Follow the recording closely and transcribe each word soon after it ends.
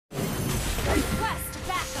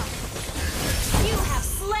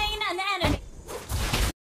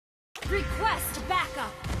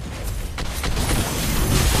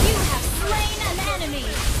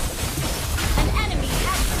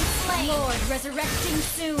resurrecting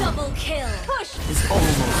soon. Double kill. Push. It's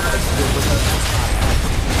almost as good as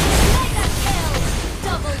Mega kill.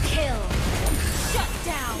 Double kill. Shut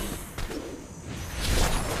down.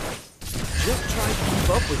 Just try to keep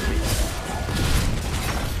up with me.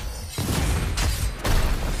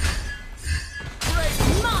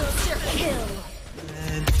 Monster kill.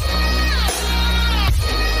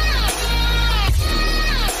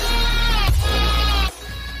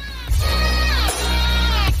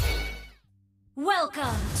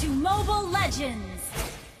 Welcome to Mobile Legends!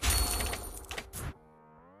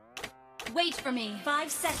 Wait for me. 5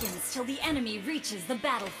 seconds till the enemy reaches the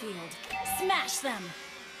battlefield. Smash them!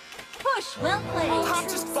 Push! Well played! I'm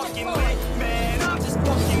just fucking lit, man. I'm just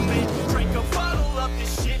fucking lit. Drink a bottle of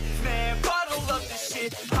this shit, man. Bottle of this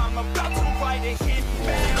shit. I'm about to write a hit,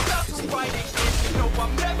 man. About to write a hit. No,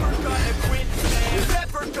 I'm never gonna quit, man.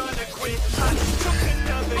 Never gonna quit. I just took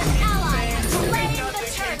another hit, man. Took another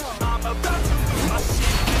hit. I'm about to lose my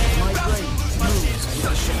shit, man. About to lose my shit. So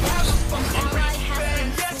she have a fucking ring, man.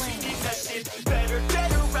 Yeah, she needs that shit. Better get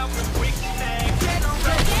her out real quick, man. Get her out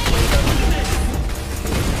real quick.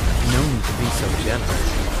 No need to be so jealous.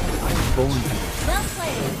 I'm born to be. Well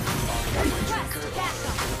played! Request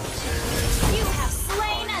backup! You have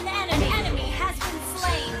slain an enemy! The enemy has been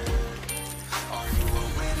slain!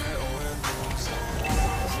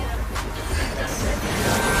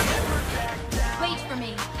 Wait for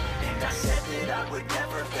me! And I said that I would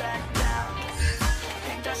never back down.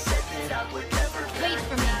 And I said that I would never back Wait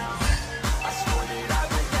for me! down. I swore that I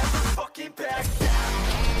would never fucking back down.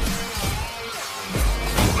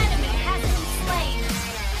 An enemy has been slain!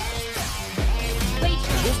 Wait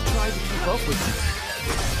for me! Just try to keep up with me.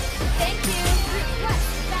 Thank you! Request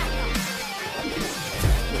backup!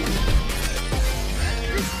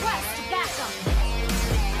 Request backup!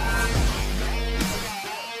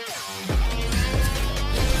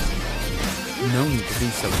 No need to be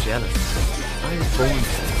so jealous. I'm born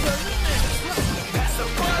to be. That's a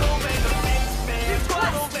bottle and a fit, man.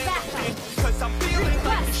 Bottle and a fit. Cause I'm feeling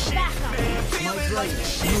like the shit, man. Feeling like the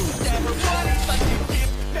shit. That her body's like a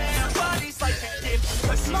gift, man. Her body's like a gift.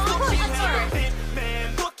 Cause she's looking hella fit,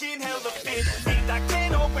 man. Looking hella fit. And I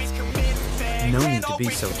can't always commit, man. No need to be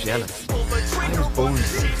so jealous. Pull the trigger I'm born on the to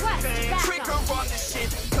shit, be. man. Trigger on the shit.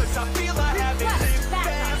 Cause I feel I haven't lived, man.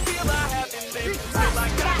 I feel I haven't lived. Till I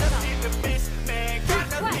got nothing to miss, man. Got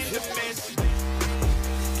nothing to miss.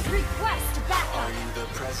 Request backup!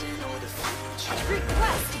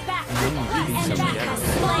 Request backup! No need to be so And that has jealous.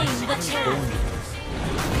 slain the I'm turret! born to this.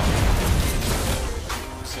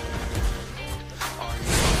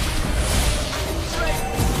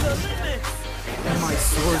 And my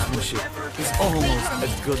swordsmanship is almost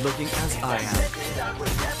as good looking as I am.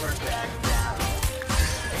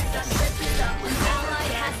 An ally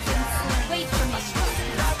has been slain. Wait for me.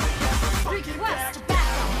 Request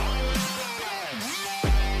backup.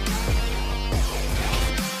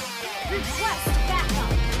 Request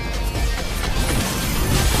backup.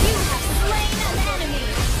 You have slain an enemy.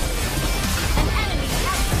 An enemy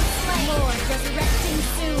has been slain. Lord resurrecting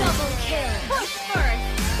soon. Double kill. Push first.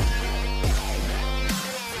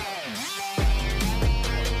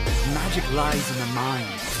 Magic lies in the mind,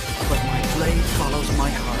 but my blade follows my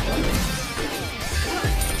heart.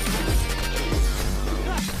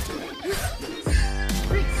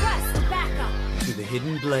 Request backup. To the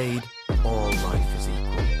hidden blade, all life is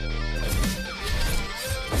equal.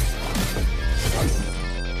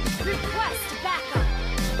 Request backup.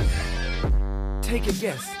 Take a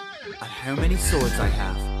guess at how many swords I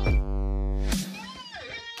have.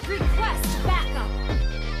 Request backup.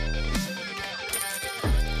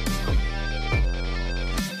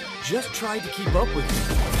 Just try to keep up with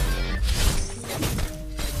me.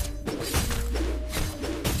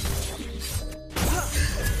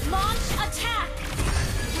 Launch attack.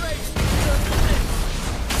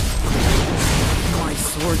 My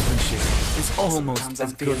swordsmanship is almost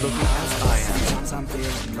as good looking as I am. Sometimes I'm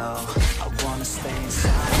feeling low. I wanna stay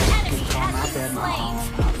inside. Enemy Calm, I has bet been my slain.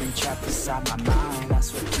 home. I've been trapped inside my mind.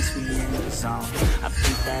 That's what keeps me in the zone. I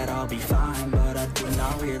think that I'll be fine, but I do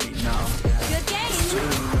not really know. Good game. Too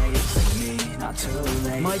late for me, not too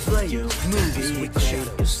late. My for blade you. moves Be with the great,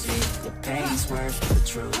 shadows. you see, the pain's worth the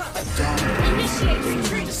truth. I don't Initiate need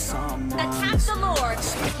retreat. to someone. Attack the Lord.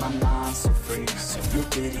 Make my mind so free, so you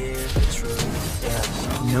could hear the truth.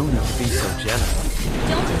 Yeah, No need to be so jealous.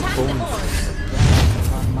 Don't attack the born to Lord.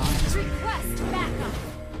 my mind's Request backup.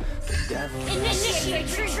 the devil.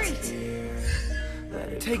 Initiate retreat. Let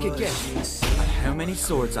it Take a guess at how many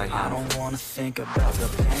swords I I have. don't wanna think about the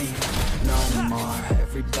pain no more.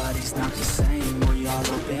 Everybody's not the same. We all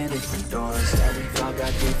open different doors. Yeah, we've all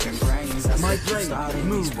got different brains. That's My what keeps blade starting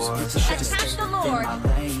moves these with wars. the I shadows. just Attack stay the within Lord.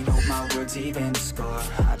 my lane. Hope my words even score.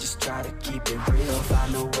 I just try to keep it real.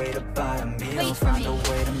 Find a way to buy a meal. Wait for Find me. a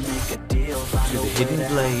way to make a deal. Find To a the way hidden to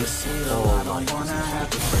have blade, a seal. all I don't light wanna is have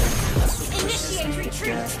a break. That's what pushes Initiate me to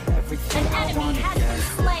retreat. get everything An I enemy wanna has get. been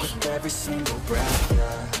slain. With every single breath,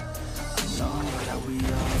 yeah. I know that we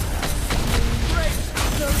all have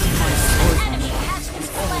An enemy has been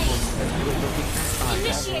slain.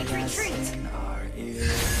 Initiate retreat. in our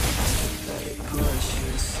ears. They push you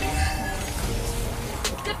to see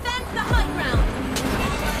Defend the high ground. An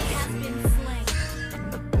ally has been slain. in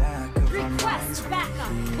the back of our Request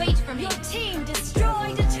backup. Wait for me. Your team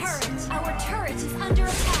destroyed a turret. Our turret is under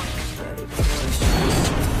attack.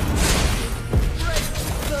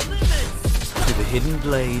 To the hidden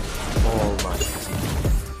blade, all light is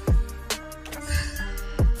equal.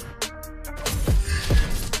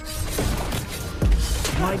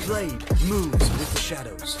 My blade moves with the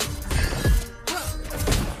shadows.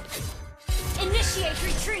 Initiate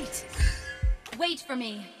retreat. Wait for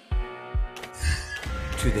me.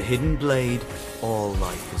 To the hidden blade, all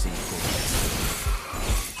life is equal.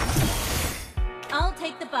 I'll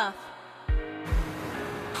take the buff.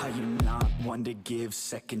 Are you not one to give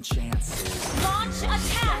second chances? Launch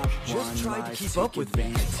attack. Just try to life, keep take up with me.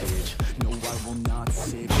 advantage. No, I will not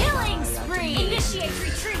sit Killing by. I spree. demand Initiate it. You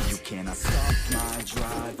retreat. cannot stop my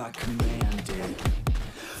drive, I command it.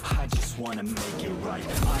 I just wanna make it right.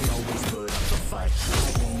 I always put up a fight.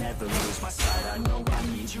 I will never lose my sight. I know I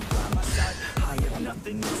need you by my side. I have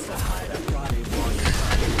nothing else to hide. I brought it on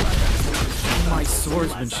you. My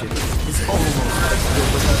swordsmanship is almost as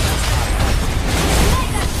good as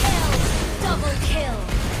Mega kill. Double kill.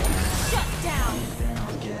 Shut down.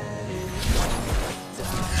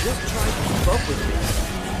 Just try to keep up with me.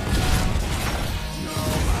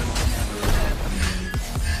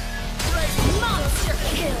 Monster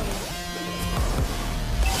kill.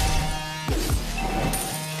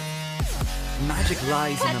 Magic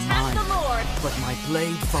lies in the Attack mind, the Lord. but my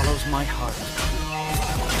blade follows my heart.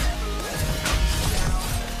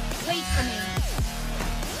 Wait for me.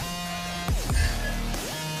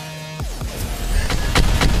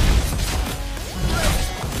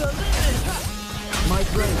 My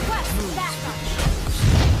blade Request backup.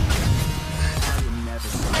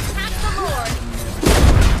 Attack the Lord.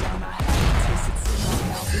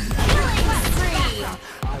 Killing spree.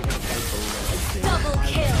 Double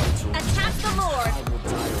kill. Attack the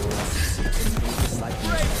Lord.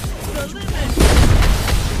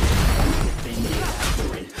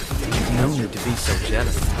 no need to be so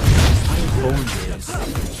jealous. I am born this. An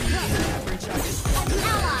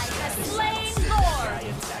ally has slain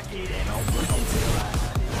Lord.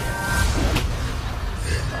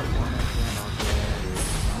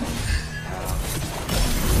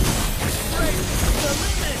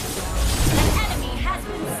 An enemy has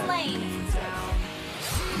been slain.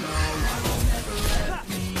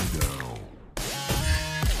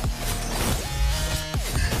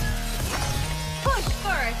 Push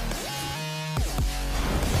first.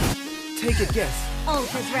 Take a guess Ult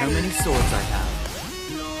is how ready. many swords I have.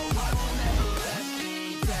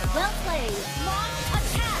 Well played. Launch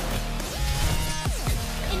attack.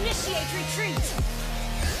 Initiate retreat.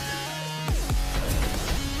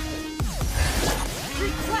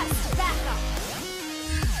 Request backup.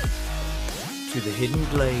 To the hidden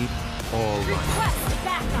blade, all right. Request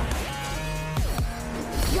backup.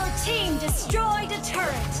 Your team destroyed a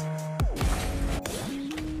turret.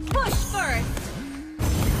 Push first.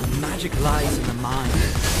 Magic lies in the mind,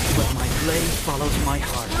 but my blade follows my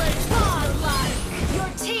heart. Godlike. Your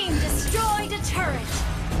team destroyed a turret.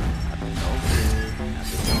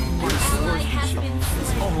 An ally has been It's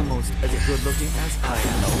slain. almost as good looking as I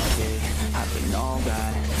am. Okay, I've been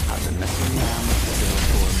alright. I've been messing around with the girl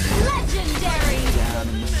for a minute. Legendary. Down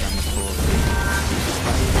in the summer for a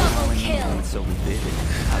Double kill. bit, so we did it.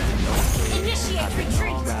 I've been okay. Initiate I've been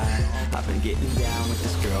retreat. alright. I've been getting down with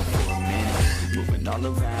this girl for a minute. Moving all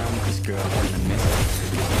around with this girl in a minute.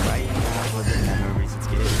 Right now for the memories it's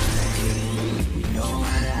getting. We know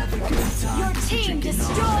how to have a good time. Your team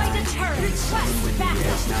destroyed a turret. Request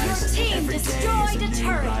backup. Your team destroyed a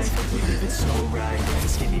turret. We live it so right.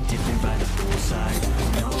 Skinny dipping by the poolside. We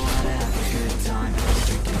know how to have a good time.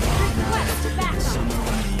 Drinking all night. Request backup. Summer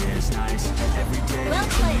when the air's nice. Every day. Well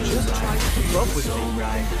played. Just try to keep up with So me.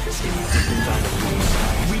 right. Skinny dipping by the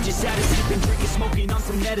poolside. We just out of sipping, drinking, smoking on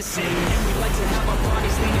some medicine. And we like to have our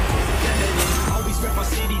bodies leaning towards the feminine. Always rep our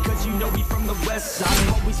city cause you know we from the west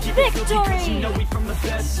side. Always keep it filthy cause you know we from the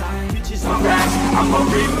best side. Bitches on racks, I'ma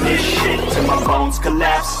rip this shit till my bones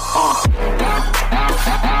collapse.